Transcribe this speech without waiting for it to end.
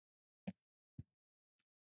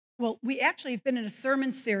Well, we actually have been in a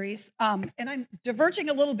sermon series, and I'm diverging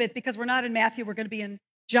a little bit because we're not in Matthew, we're going to be in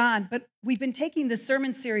John, but we've been taking the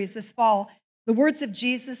sermon series this fall, The Words of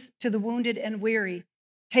Jesus to the Wounded and Weary,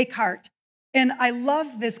 Take Heart. And I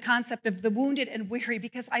love this concept of the wounded and weary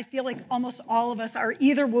because I feel like almost all of us are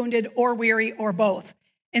either wounded or weary or both.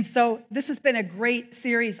 And so this has been a great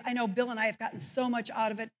series. I know Bill and I have gotten so much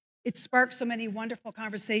out of it. It sparked so many wonderful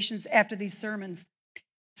conversations after these sermons.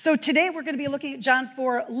 So today we're going to be looking at John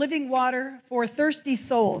 4, living water for thirsty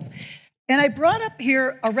souls. And I brought up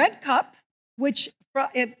here a red cup, which,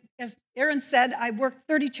 as Aaron said, I worked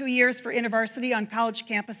 32 years for InterVarsity on college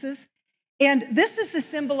campuses. And this is the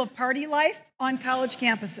symbol of party life on college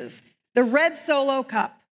campuses, the red Solo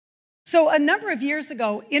cup. So a number of years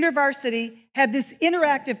ago, InterVarsity had this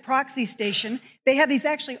interactive proxy station. They had these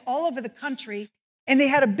actually all over the country, and they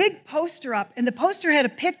had a big poster up, and the poster had a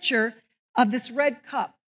picture of this red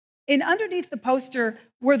cup. And underneath the poster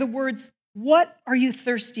were the words, "What are you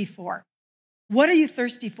thirsty for? What are you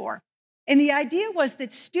thirsty for?" And the idea was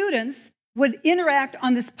that students would interact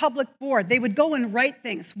on this public board. They would go and write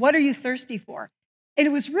things. What are you thirsty for? And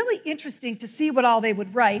it was really interesting to see what all they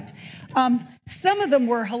would write. Some of them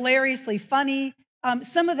were hilariously funny.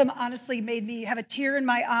 Some of them honestly made me have a tear in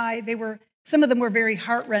my eye. Some of them were very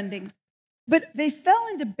heartrending. But they fell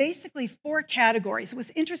into basically four categories. It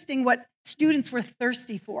was interesting what students were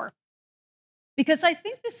thirsty for. Because I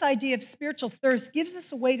think this idea of spiritual thirst gives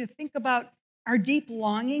us a way to think about our deep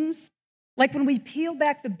longings. Like when we peel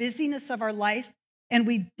back the busyness of our life and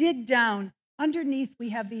we dig down, underneath we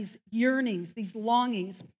have these yearnings, these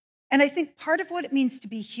longings. And I think part of what it means to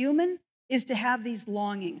be human is to have these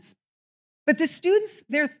longings. But the students,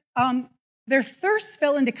 their thirsts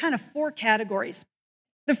fell into kind of four categories.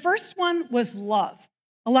 The first one was love.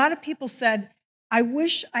 A lot of people said, I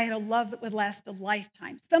wish I had a love that would last a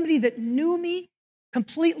lifetime. Somebody that knew me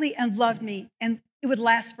completely and loved me, and it would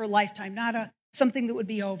last for a lifetime, not something that would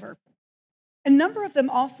be over. A number of them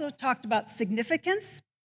also talked about significance.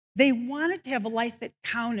 They wanted to have a life that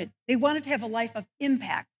counted. They wanted to have a life of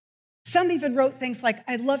impact. Some even wrote things like,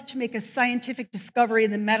 I'd love to make a scientific discovery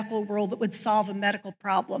in the medical world that would solve a medical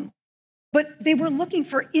problem. But they were looking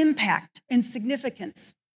for impact and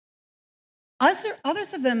significance.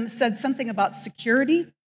 Others of them said something about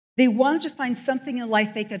security. They wanted to find something in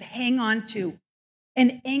life they could hang on to,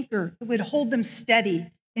 an anchor that would hold them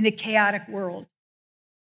steady in a chaotic world.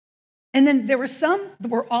 And then there were some that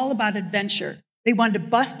were all about adventure. They wanted to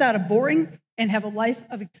bust out of boring and have a life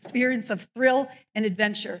of experience of thrill and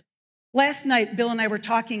adventure. Last night, Bill and I were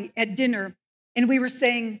talking at dinner, and we were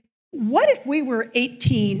saying, what if we were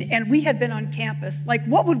 18 and we had been on campus? Like,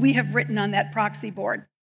 what would we have written on that proxy board?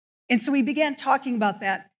 And so we began talking about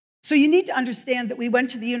that. So you need to understand that we went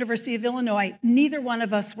to the University of Illinois. Neither one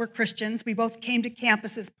of us were Christians. We both came to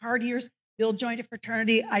campus as partiers. Bill joined a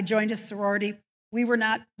fraternity. I joined a sorority. We were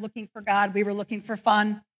not looking for God. We were looking for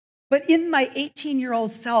fun. But in my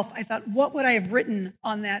 18-year-old self, I thought, what would I have written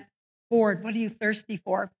on that board? What are you thirsty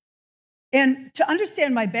for? And to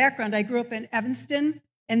understand my background, I grew up in Evanston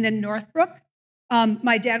and then Northbrook.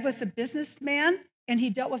 My dad was a businessman, and he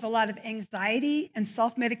dealt with a lot of anxiety and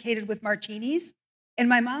self-medicated with martinis. And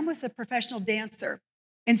my mom was a professional dancer.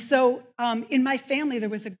 And so in my family, there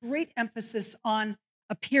was a great emphasis on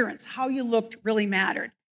appearance. How you looked really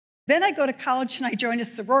mattered. Then I go to college and I join a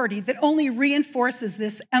sorority that only reinforces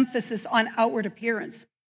this emphasis on outward appearance.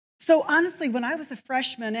 So honestly, when I was a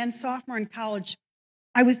freshman and sophomore in college,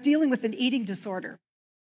 I was dealing with an eating disorder.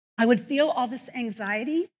 I would feel all this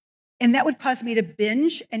anxiety, and that would cause me to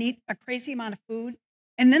binge and eat a crazy amount of food.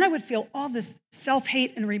 And then I would feel all this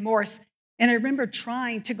self-hate and remorse. And I remember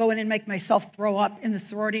trying to go in and make myself throw up in the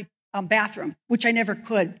sorority bathroom, which I never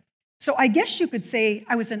could. So I guess you could say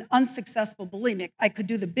I was an unsuccessful bulimic. I could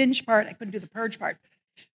do the binge part, I couldn't do the purge part.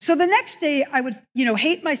 So the next day I would,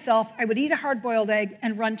 hate myself. I would eat a hard-boiled egg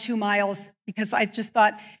and run 2 miles because I just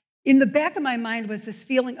thought, in the back of my mind was this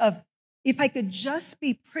feeling of, if I could just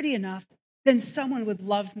be pretty enough, then someone would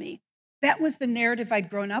love me. That was the narrative I'd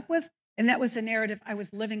grown up with, and that was the narrative I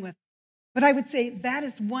was living with. But I would say that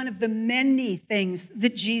is one of the many things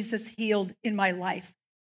that Jesus healed in my life.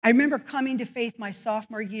 I remember coming to faith my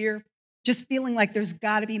sophomore year, just feeling like there's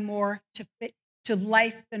got to be more to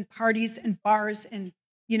life than parties and bars and,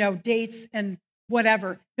 dates and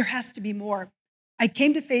whatever. There has to be more. I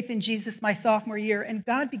came to faith in Jesus my sophomore year, and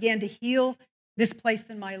God began to heal this place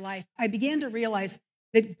in my life. I began to realize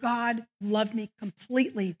that God loved me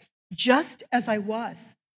completely, just as I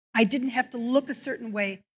was. I didn't have to look a certain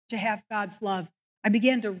way to have God's love. I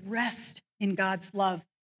began to rest in God's love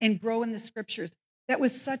and grow in the scriptures. That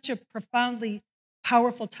was such a profoundly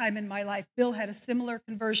powerful time in my life. Bill had a similar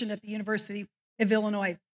conversion at the University of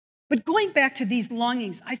Illinois. But going back to these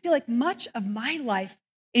longings, I feel like much of my life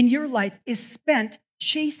and your life is spent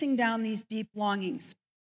chasing down these deep longings.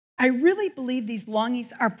 I really believe these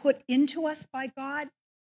longings are put into us by God.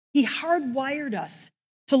 He hardwired us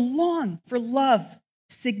to long for love,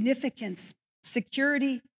 significance,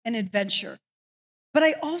 security, and adventure. But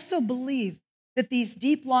I also believe that these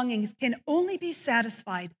deep longings can only be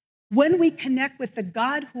satisfied when we connect with the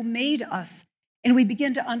God who made us and we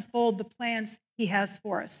begin to unfold the plans he has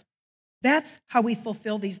for us. That's how we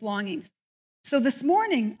fulfill these longings. So this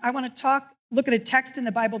morning, I want to look at a text in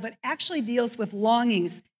the Bible that actually deals with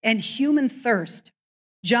longings and human thirst.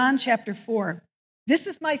 John chapter 4. This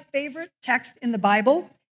is my favorite text in the Bible.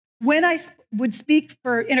 When I would speak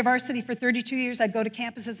for InterVarsity for 32 years, I'd go to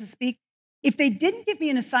campuses and speak. If they didn't give me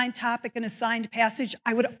an assigned topic, an assigned passage,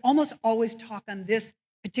 I would almost always talk on this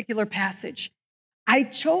particular passage. I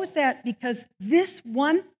chose that because this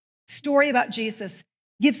one story about Jesus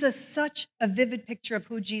gives us such a vivid picture of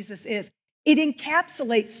who Jesus is. It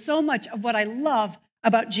encapsulates so much of what I love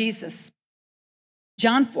about Jesus.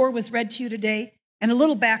 John 4 was read to you today, and a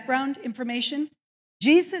little background information.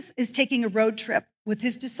 Jesus is taking a road trip with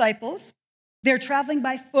his disciples. They're traveling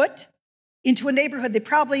by foot into a neighborhood they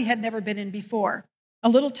probably had never been in before, a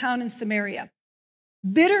little town in Samaria.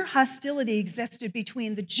 Bitter hostility existed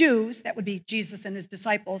between the Jews, that would be Jesus and his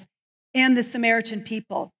disciples, and the Samaritan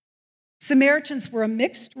people. Samaritans were a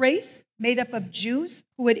mixed race made up of Jews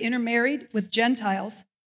who had intermarried with Gentiles.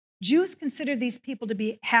 Jews considered these people to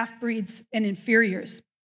be half-breeds and inferiors.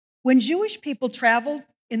 When Jewish people traveled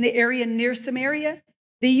in the area near Samaria,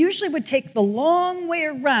 they usually would take the long way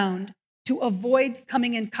around to avoid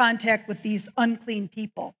coming in contact with these unclean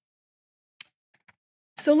people.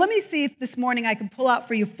 So let me see if this morning I can pull out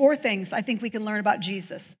for you 4 things I think we can learn about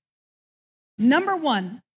Jesus. Number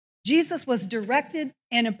 1, Jesus was directed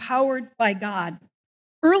and empowered by God.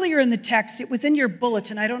 Earlier in the text, it was in your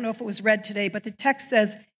bulletin. I don't know if it was read today, but the text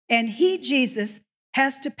says, and he, Jesus,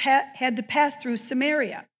 had to pass through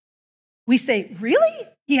Samaria. We say, really?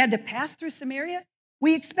 He had to pass through Samaria?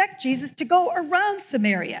 We expect Jesus to go around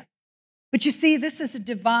Samaria. But you see, this is a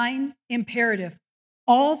divine imperative.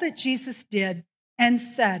 All that Jesus did and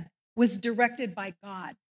said was directed by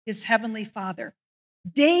God, his heavenly Father.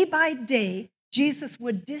 Day by day, Jesus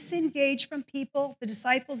would disengage from people, the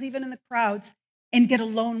disciples, even in the crowds, and get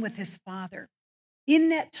alone with his Father. In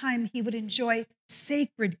that time, he would enjoy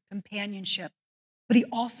sacred companionship, but he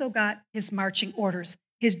also got his marching orders,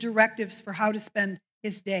 his directives for how to spend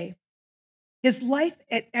his day. His life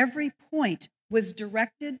at every point was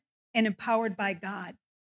directed and empowered by God.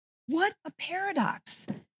 What a paradox.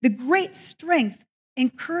 The great strength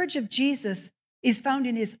and courage of Jesus is found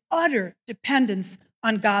in his utter dependence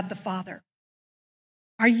on God the Father.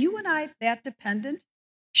 Are you and I that dependent?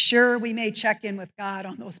 Sure, we may check in with God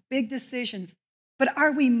on those big decisions, but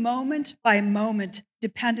are we moment by moment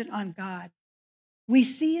dependent on God? We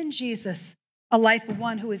see in Jesus a life of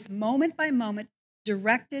one who is moment by moment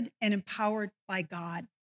directed and empowered by God.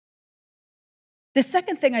 The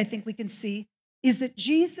second thing I think we can see is that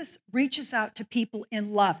Jesus reaches out to people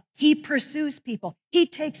in love. He pursues people. He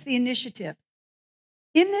takes the initiative.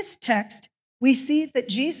 In this text, we see that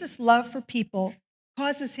Jesus' love for people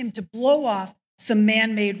causes him to blow off some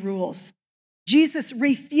man-made rules. Jesus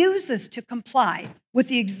refuses to comply with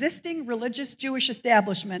the existing religious Jewish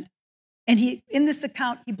establishment, and in this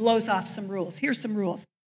account, he blows off some rules. Here's some rules.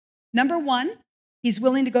 Number 1, he's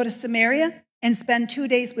willing to go to Samaria and spend 2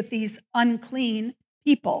 days with these unclean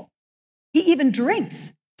people. He even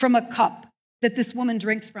drinks from a cup that this woman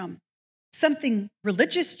drinks from, something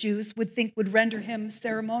religious Jews would think would render him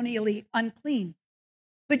ceremonially unclean.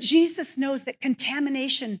 But Jesus knows that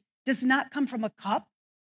contamination does not come from a cup.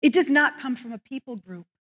 It does not come from a people group.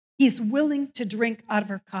 He's willing to drink out of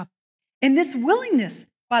her cup. And this willingness,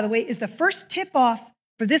 by the way, is the first tip-off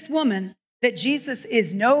for this woman that Jesus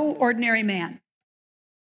is no ordinary man.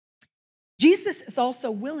 Jesus is also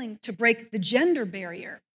willing to break the gender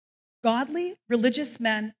barrier. Godly, religious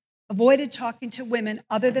men avoided talking to women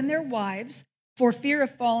other than their wives for fear of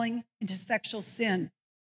falling into sexual sin.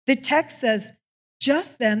 The text says,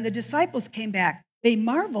 just then the disciples came back. They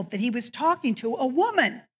marveled that he was talking to a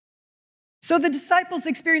woman. So the disciples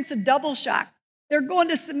experienced a double shock. They're going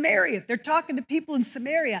to Samaria. They're talking to people in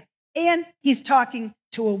Samaria, and he's talking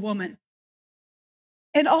to a woman.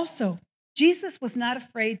 And also, Jesus was not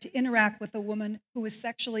afraid to interact with a woman who was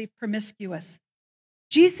sexually promiscuous.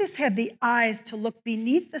 Jesus had the eyes to look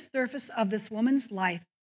beneath the surface of this woman's life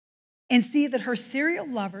and see that her serial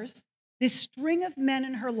lovers, this string of men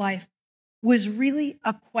in her life, was really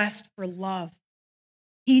a quest for love.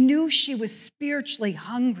 He knew she was spiritually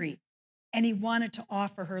hungry, and he wanted to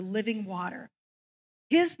offer her living water.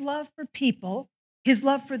 His love for people, his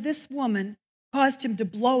love for this woman, caused him to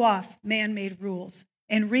blow off man-made rules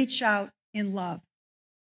and reach out in love.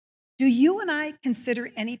 Do you and I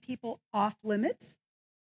consider any people off limits?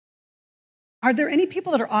 Are there any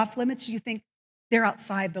people that are off limits you think they're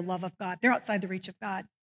outside the love of God? They're outside the reach of God.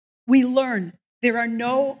 We learn there are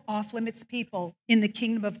no off limits people in the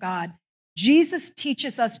kingdom of God. Jesus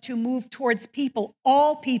teaches us to move towards people,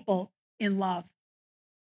 all people, in love.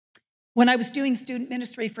 When I was doing student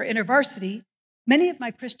ministry for InterVarsity, many of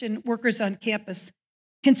my Christian workers on campus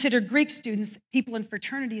considered Greek students, people in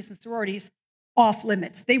fraternities and sororities, off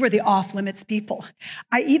limits. They were the off limits people.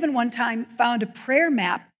 I even one time found a prayer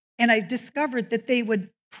map, and I discovered that they would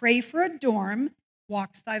pray for a dorm,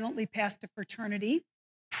 walk silently past a fraternity,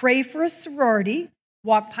 pray for a sorority,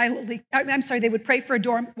 they would pray for a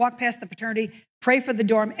dorm, walk past the fraternity, pray for the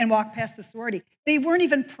dorm, and walk past the sorority. They weren't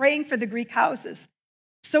even praying for the Greek houses.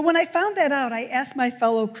 So when I found that out, I asked my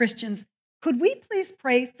fellow Christians, could we please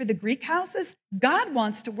pray for the Greek houses? God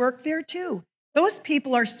wants to work there too. Those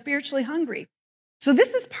people are spiritually hungry. So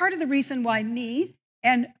this is part of the reason why me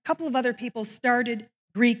and a couple of other people started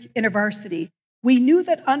Greek InterVarsity. We knew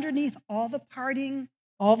that underneath all the partying,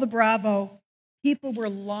 all the bravo, people were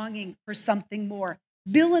longing for something more.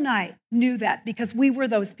 Bill and I knew that because we were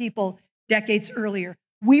those people decades earlier.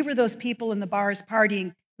 We were those people in the bars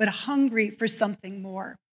partying, but hungry for something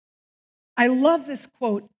more. I love this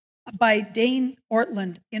quote by Dane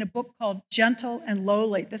Ortland in a book called Gentle and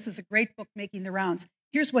Lowly. This is a great book making the rounds.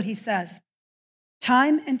 Here's what he says.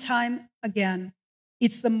 Time and time again,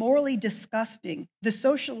 it's the morally disgusting, the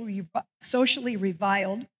socially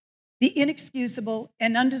reviled, the inexcusable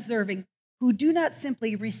and undeserving who do not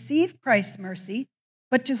simply receive Christ's mercy,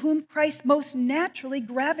 but to whom Christ most naturally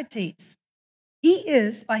gravitates. He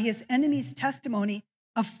is, by his enemies' testimony,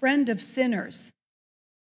 a friend of sinners.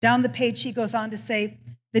 Down the page, he goes on to say,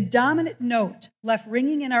 the dominant note left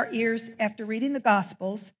ringing in our ears after reading the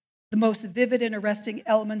Gospels, the most vivid and arresting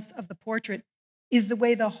elements of the portrait, is the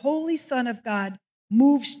way the Holy Son of God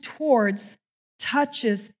moves towards,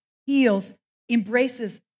 touches, heals,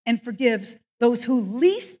 embraces, and forgives those who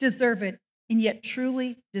least deserve it and yet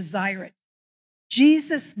truly desire it.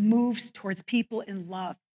 Jesus moves towards people in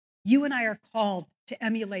love. You and I are called to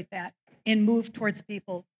emulate that and move towards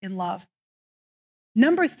people in love.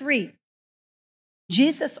 Number 3,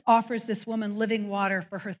 Jesus offers this woman living water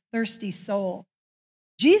for her thirsty soul.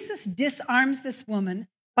 Jesus disarms this woman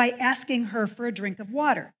by asking her for a drink of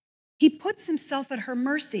water. He puts himself at her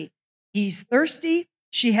mercy. He's thirsty,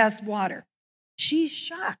 she has water. She's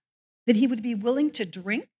shocked that he would be willing to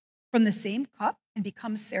drink from the same cup and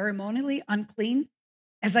become ceremonially unclean.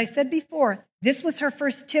 As I said before, this was her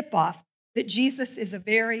first tip-off that Jesus is a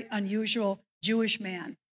very unusual Jewish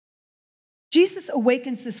man. Jesus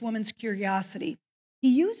awakens this woman's curiosity. He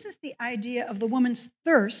uses the idea of the woman's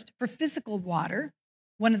thirst for physical water,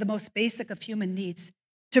 one of the most basic of human needs,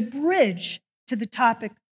 to bridge to the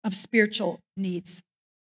topic of spiritual needs.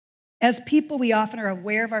 As people, we often are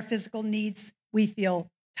aware of our physical needs. We feel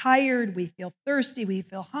tired, we feel thirsty, we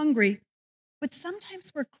feel hungry, but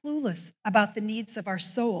sometimes we're clueless about the needs of our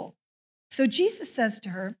soul. So Jesus says to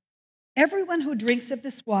her, everyone who drinks of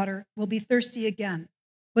this water will be thirsty again,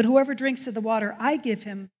 but whoever drinks of the water I give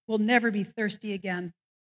him will never be thirsty again.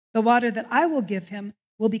 The water that I will give him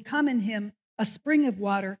will become in him a spring of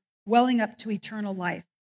water welling up to eternal life.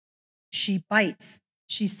 She bites.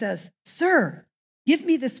 She says, Sir, give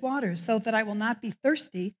me this water so that I will not be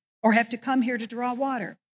thirsty or have to come here to draw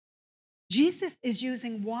water. Jesus is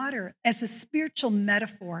using water as a spiritual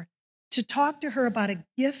metaphor to talk to her about a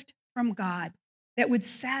gift from God that would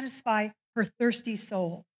satisfy her thirsty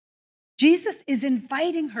soul. Jesus is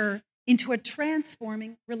inviting her into a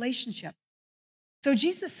transforming relationship. So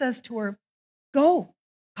Jesus says to her, Go,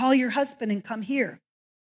 call your husband and come here.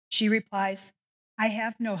 She replies, I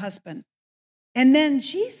have no husband. And then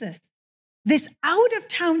Jesus, this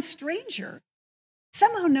out-of-town stranger,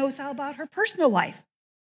 somehow knows all about her personal life.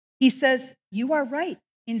 He says, You are right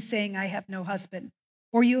in saying I have no husband,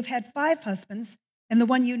 for you have had 5 husbands, and the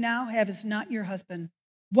one you now have is not your husband.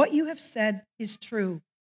 What you have said is true.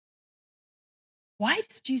 Why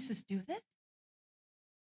does Jesus do this?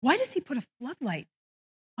 Why does he put a floodlight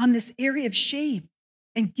on this area of shame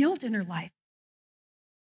and guilt in her life?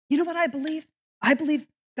 You know what I believe? I believe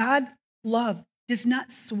God's love does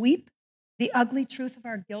not sweep the ugly truth of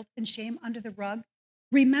our guilt and shame under the rug.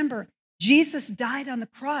 Remember, Jesus died on the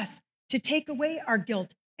cross to take away our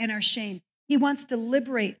guilt and our shame. He wants to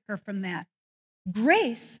liberate her from that.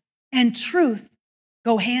 Grace and truth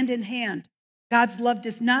go hand in hand. God's love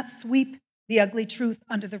does not sweep the ugly truth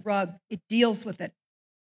under the rug. It deals with it.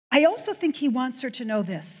 I also think he wants her to know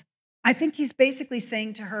this. I think he's basically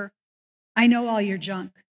saying to her, I know all your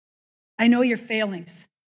junk. I know your failings.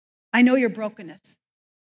 I know your brokenness.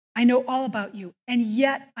 I know all about you, and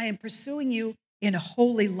yet I am pursuing you in a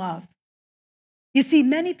holy love. You see,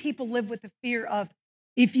 many people live with the fear of,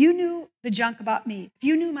 if you knew the junk about me, if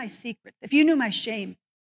you knew my secrets, if you knew my shame,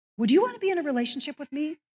 would you want to be in a relationship with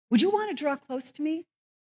me? Would you want to draw close to me?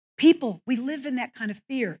 People, we live in that kind of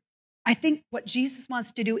fear. I think what Jesus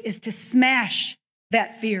wants to do is to smash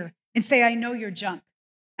that fear and say, I know your junk.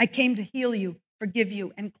 I came to heal you, forgive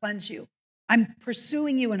you, and cleanse you. I'm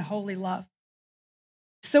pursuing you in holy love.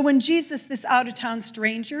 So when Jesus, this out-of-town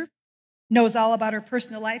stranger, knows all about her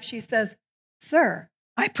personal life, she says, Sir,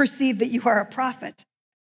 I perceive that you are a prophet.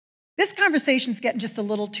 This conversation's getting just a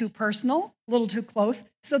little too personal, a little too close.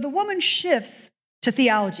 So the woman shifts to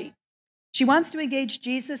theology. She wants to engage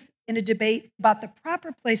Jesus in a debate about the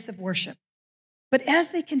proper place of worship. But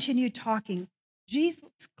as they continue talking, Jesus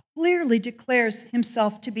clearly declares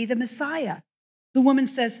himself to be the Messiah. The woman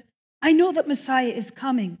says, I know that Messiah is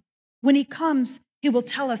coming. When he comes, he will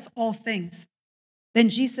tell us all things. Then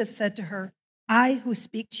Jesus said to her, I who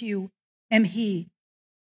speak to you am he.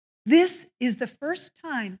 This is the first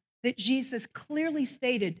time that Jesus clearly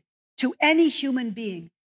stated to any human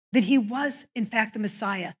being that he was, in fact, the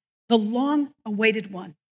Messiah, the long-awaited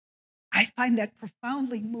one. I find that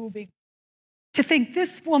profoundly moving to think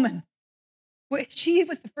this woman, she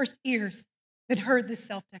was the first ears that heard this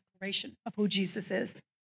self-declaration of who Jesus is.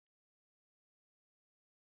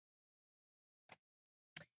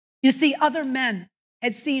 You see, other men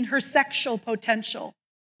had seen her sexual potential.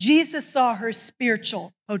 Jesus saw her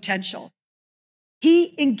spiritual potential.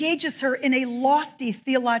 He engages her in a lofty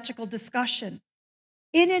theological discussion.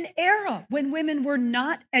 In an era when women were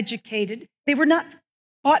not educated, they were not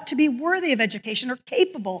thought to be worthy of education or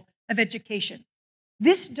capable of education.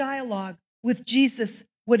 This dialogue with Jesus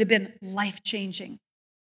would have been life-changing.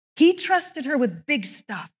 He trusted her with big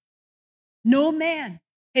stuff. No man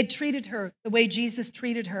had treated her the way Jesus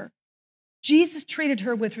treated her. Jesus treated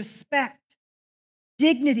her with respect,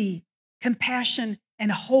 dignity, compassion,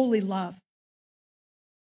 and holy love.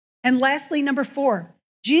 And lastly, number 4,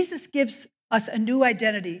 Jesus gives us a new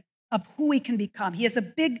identity of who we can become. He has a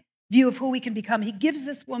big view of who we can become. He gives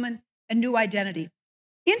this woman a new identity.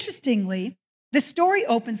 Interestingly, the story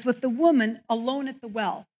opens with the woman alone at the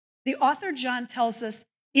well. The author John tells us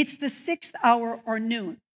it's the 6th hour or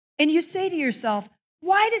noon. And you say to yourself,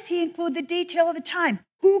 why does he include the detail of the time?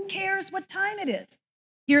 Who cares what time it is?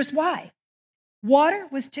 Here's why. Water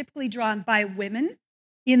was typically drawn by women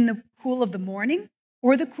in the cool of the morning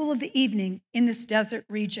or the cool of the evening in this desert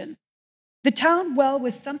region. The town well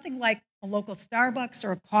was something like a local Starbucks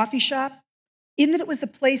or a coffee shop, in that it was a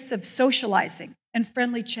place of socializing and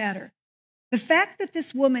friendly chatter. The fact that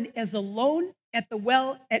this woman is alone at the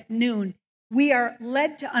well at noon, we are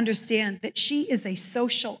led to understand that she is a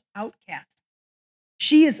social outcast.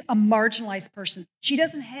 She is a marginalized person. She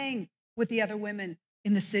doesn't hang with the other women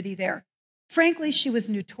in the city there. Frankly, she was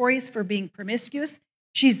notorious for being promiscuous.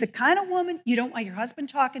 She's the kind of woman you don't want your husband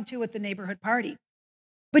talking to at the neighborhood party.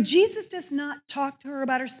 But Jesus does not talk to her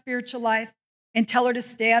about her spiritual life and tell her to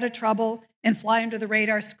stay out of trouble and fly under the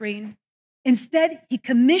radar screen. Instead, he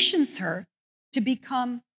commissions her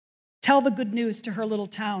to tell the good news to her little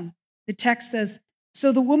town. The text says,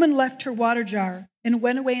 so the woman left her water jar and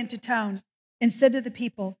went away into town and said to the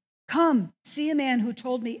people, come, see a man who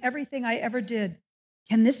told me everything I ever did.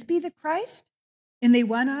 Can this be the Christ? And they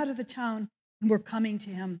went out of the town and were coming to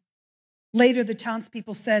him. Later, the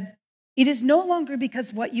townspeople said, it is no longer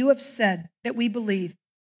because what you have said that we believe,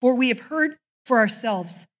 for we have heard for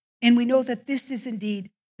ourselves, and we know that this is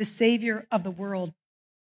indeed the Savior of the world.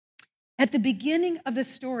 At the beginning of the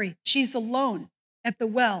story, she's alone at the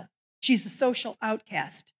well. She's a social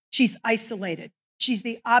outcast. She's isolated. She's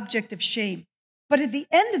the object of shame. But at the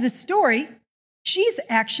end of the story, she's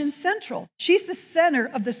action central. She's the center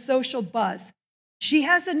of the social buzz. She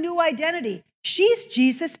has a new identity. She's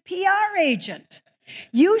Jesus' PR agent.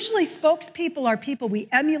 Usually spokespeople are people we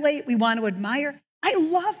emulate, we want to admire. I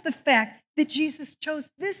love the fact that Jesus chose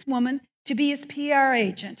this woman to be his PR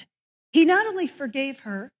agent. He not only forgave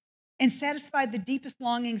her and satisfied the deepest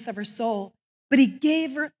longings of her soul, but he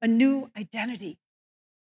gave her a new identity.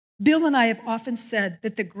 Bill and I have often said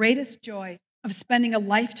that the greatest joy of spending a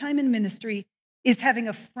lifetime in ministry is having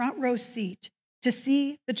a front row seat to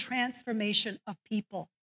see the transformation of people.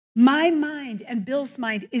 My mind and Bill's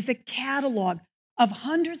mind is a catalog of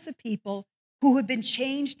hundreds of people who have been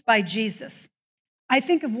changed by Jesus. I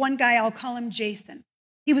think of one guy, I'll call him Jason.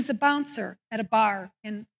 He was a bouncer at a bar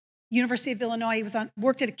in University of Illinois. He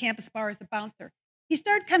worked at a campus bar as a bouncer. He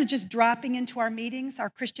started kind of just dropping into our meetings, our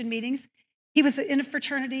Christian meetings. He was in a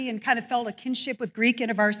fraternity and kind of felt a kinship with Greek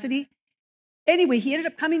InterVarsity. Anyway, he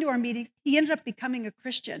ended up coming to our meetings. He ended up becoming a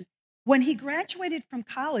Christian. When he graduated from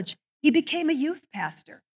college, he became a youth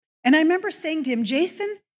pastor. And I remember saying to him,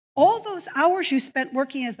 Jason, all those hours you spent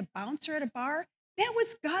working as a bouncer at a bar, that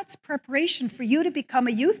was God's preparation for you to become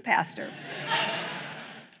a youth pastor.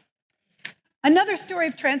 Another story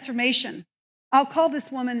of transformation. I'll call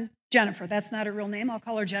this woman Jennifer. That's not her real name. I'll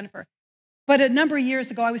call her Jennifer. But a number of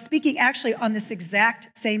years ago, I was speaking actually on this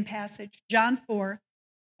exact same passage, John 4.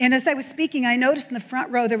 And as I was speaking, I noticed in the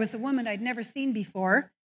front row there was a woman I'd never seen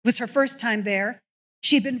before. It was her first time there.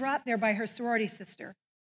 She'd been brought there by her sorority sister.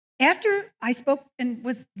 After I spoke and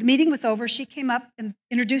the meeting was over, she came up and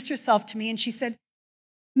introduced herself to me, and she said,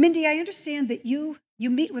 Mindy, I understand that you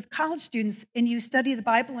meet with college students and you study the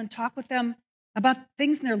Bible and talk with them about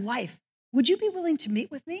things in their life. Would you be willing to meet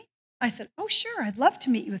with me? I said, oh, sure, I'd love to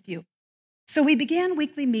meet with you. So we began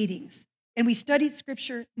weekly meetings, and we studied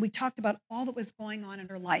scripture, and we talked about all that was going on in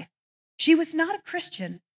her life. She was not a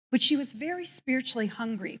Christian, but she was very spiritually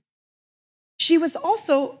hungry. She was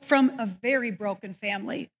also from a very broken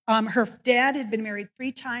family. Her dad had been married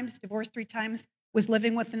 3 times, divorced 3 times, was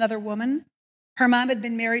living with another woman. Her mom had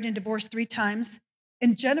been married and divorced 3 times.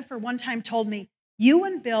 And Jennifer one time told me, you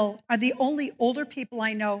and Bill are the only older people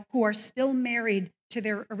I know who are still married to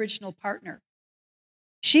their original partner.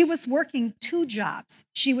 She was working 2 jobs.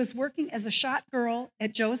 She was working as a shot girl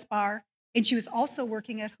at Joe's Bar, and she was also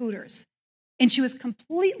working at Hooters. And she was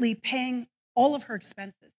completely paying all of her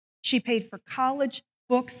expenses. She paid for college,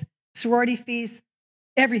 books, sorority fees,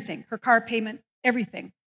 everything, her car payment,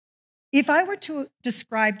 everything. If I were to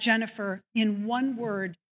describe Jennifer in one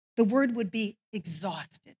word, the word would be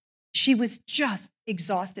exhausted. She was just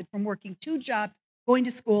exhausted from working 2 jobs, going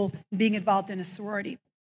to school, and being involved in a sorority.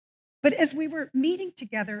 But as we were meeting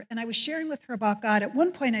together and I was sharing with her about God, at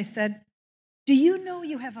one point I said, do you know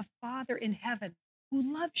you have a Father in heaven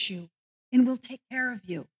who loves you and will take care of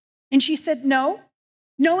you? And she said, no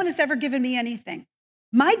one has ever given me anything.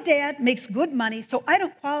 My dad makes good money, so I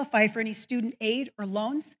don't qualify for any student aid or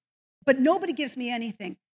loans, but nobody gives me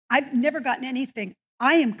anything. I've never gotten anything.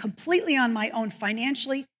 I am completely on my own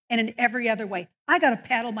financially and in every other way. I got to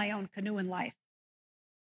paddle my own canoe in life.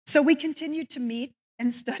 So we continued to meet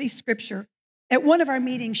and study scripture. At one of our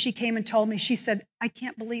meetings, she came and told me, she said, I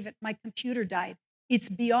can't believe it. My computer died. It's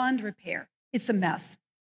beyond repair. It's a mess.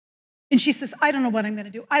 And she says, I don't know what I'm going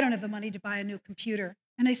to do. I don't have the money to buy a new computer.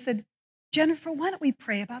 And I said, Jennifer, why don't we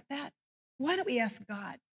pray about that? Why don't we ask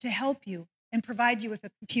God to help you and provide you with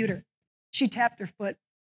a computer? She tapped her foot,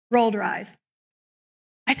 rolled her eyes.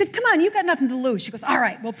 I said, come on, you got nothing to lose. She goes, all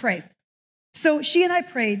right, we'll pray. So she and I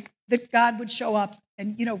prayed that God would show up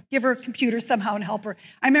and, give her a computer somehow and help her.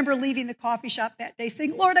 I remember leaving the coffee shop that day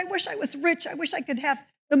saying, Lord, I wish I was rich. I wish I could have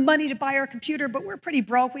the money to buy our computer, but we're pretty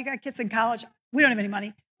broke. We got kids in college. We don't have any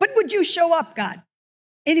money. But would you show up, God?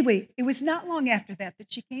 Anyway, it was not long after that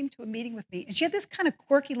she came to a meeting with me, and she had this kind of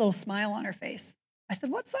quirky little smile on her face. I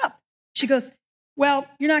said, what's up? She goes, well,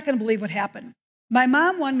 you're not going to believe what happened. My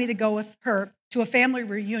mom wanted me to go with her to a family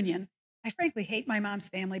reunion. I frankly hate my mom's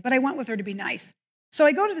family, but I went with her to be nice. So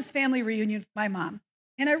I go to this family reunion with my mom,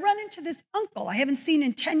 and I run into this uncle I haven't seen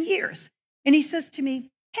in 10 years. And he says to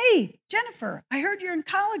me, hey, Jennifer, I heard you're in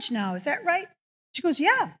college now. Is that right? She goes,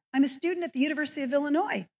 yeah, I'm a student at the University of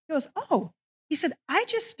Illinois. He goes, oh. He said, I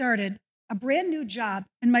just started a brand new job,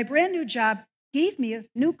 and my brand new job gave me a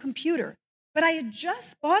new computer. But I had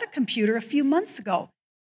just bought a computer a few months ago.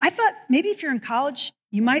 I thought maybe if you're in college,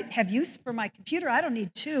 you might have use for my computer. I don't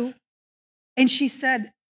need 2. And she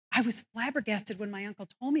said, I was flabbergasted when my uncle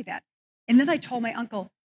told me that. And then I told my uncle,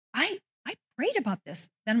 I prayed about this.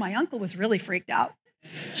 Then my uncle was really freaked out.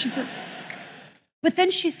 She said, but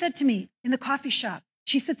then she said to me in the coffee shop,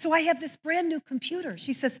 she said, so I have this brand new computer.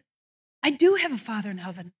 She says, I do have a Father in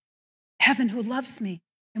heaven who loves me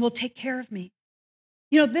and will take care of me.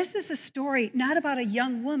 This is a story not about a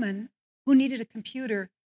young woman who needed a computer.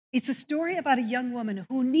 It's a story about a young woman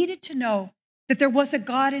who needed to know that there was a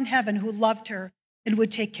God in heaven who loved her and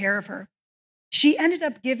would take care of her. She ended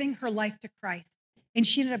up giving her life to Christ, and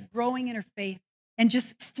she ended up growing in her faith and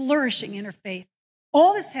just flourishing in her faith.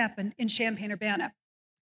 All this happened in Champaign-Urbana.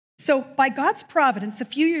 So by God's providence, a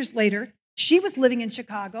few years later, she was living in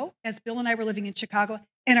Chicago, as Bill and I were living in Chicago,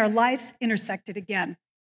 and our lives intersected again.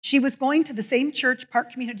 She was going to the same church,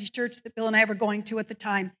 Park Community Church, that Bill and I were going to at the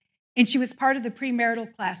time, and she was part of the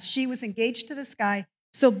premarital class. She was engaged to this guy,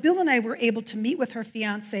 so Bill and I were able to meet with her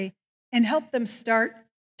fiancé and help them start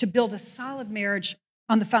to build a solid marriage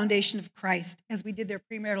on the foundation of Christ as we did their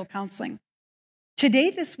premarital counseling. Today,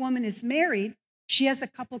 this woman is married. She has a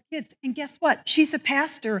couple kids. And guess what? She's a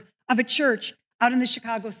pastor of a church out in the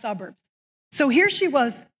Chicago suburbs. So here she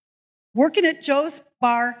was working at Joe's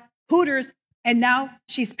Bar, Hooters, and now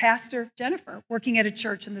she's Pastor Jennifer working at a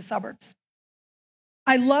church in the suburbs.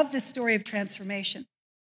 I love this story of transformation.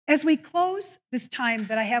 As we close this time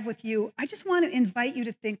that I have with you, I just want to invite you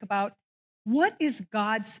to think about, what is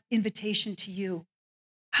God's invitation to you?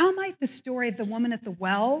 How might the story of the woman at the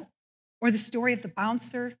well, or the story of the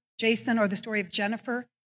bouncer, Jason, or the story of Jennifer,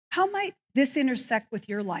 how might this intersect with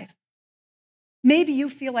your life? Maybe you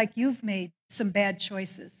feel like you've made some bad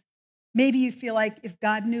choices. Maybe you feel like, if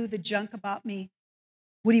God knew the junk about me,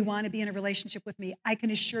 would he want to be in a relationship with me? I can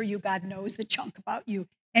assure you God knows the junk about you.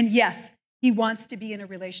 And yes, he wants to be in a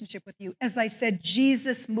relationship with you. As I said,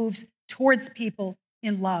 Jesus moves towards people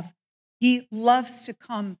in love. He loves to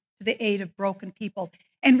come to the aid of broken people.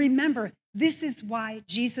 And remember, this is why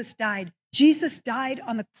Jesus died. Jesus died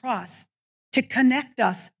on the cross to connect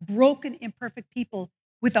us, broken, imperfect people,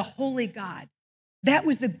 with a holy God. That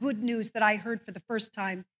was the good news that I heard for the first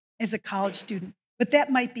time as a college student. But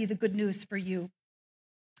that might be the good news for you.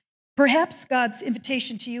 Perhaps God's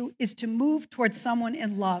invitation to you is to move towards someone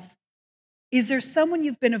in love. Is there someone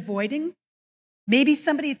you've been avoiding? Maybe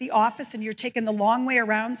somebody at the office and you're taking the long way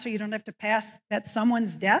around so you don't have to pass that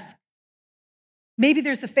someone's desk. Maybe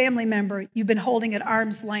there's a family member you've been holding at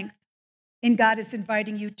arm's length, and God is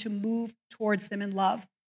inviting you to move towards them in love.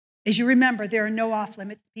 As you remember, there are no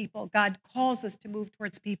off-limits people. God calls us to move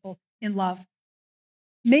towards people in love.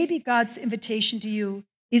 Maybe God's invitation to you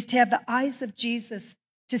is to have the eyes of Jesus,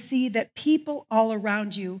 to see that people all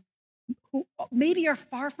around you who maybe are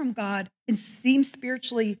far from God and seem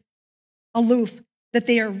spiritually aloof, that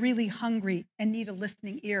they are really hungry and need a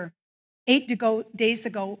listening ear. 8 days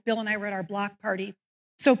ago, Bill and I were at our block party.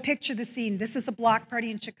 So picture the scene. This is a block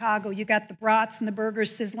party in Chicago. You got the brats and the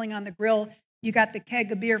burgers sizzling on the grill. You got the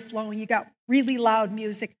keg of beer flowing. You got really loud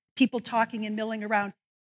music, people talking and milling around.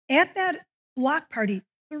 At that block party,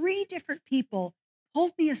 3 different people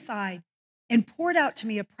pulled me aside and poured out to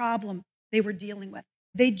me a problem they were dealing with.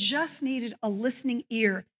 They just needed a listening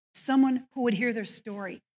ear, someone who would hear their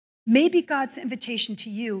story. Maybe God's invitation to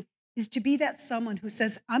you is to be that someone who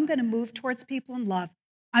says, I'm going to move towards people in love.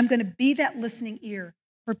 I'm going to be that listening ear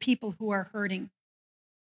for people who are hurting.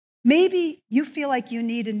 Maybe you feel like you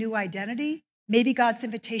need a new identity. Maybe God's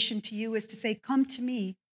invitation to you is to say, come to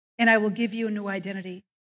me and I will give you a new identity.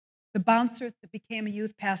 The bouncer that became a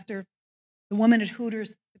youth pastor, the woman at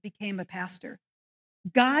Hooters that became a pastor.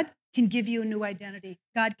 God can give you a new identity.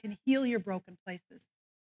 God can heal your broken places.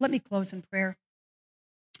 Let me close in prayer.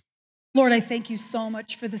 Lord, I thank you so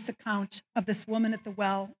much for this account of this woman at the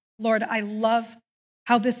well. Lord, I love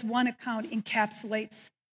how this one account encapsulates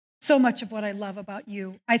so much of what I love about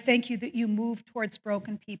you. I thank you that you move towards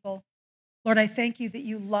broken people. Lord, I thank you that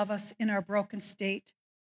you love us in our broken state.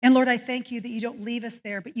 And Lord, I thank you that you don't leave us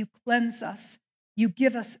there, but you cleanse us. You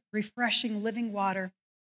give us refreshing living water,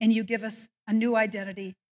 and you give us a new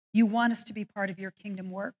identity. You want us to be part of your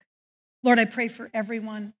kingdom work. Lord, I pray for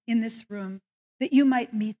everyone in this room that you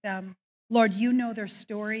might meet them. Lord, you know their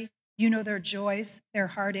story. You know their joys, their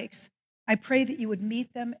heartaches. I pray that you would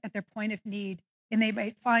meet them at their point of need, and they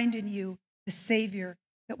might find in you the Savior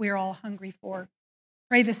that we are all hungry for.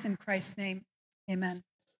 Pray this in Christ's name. Amen.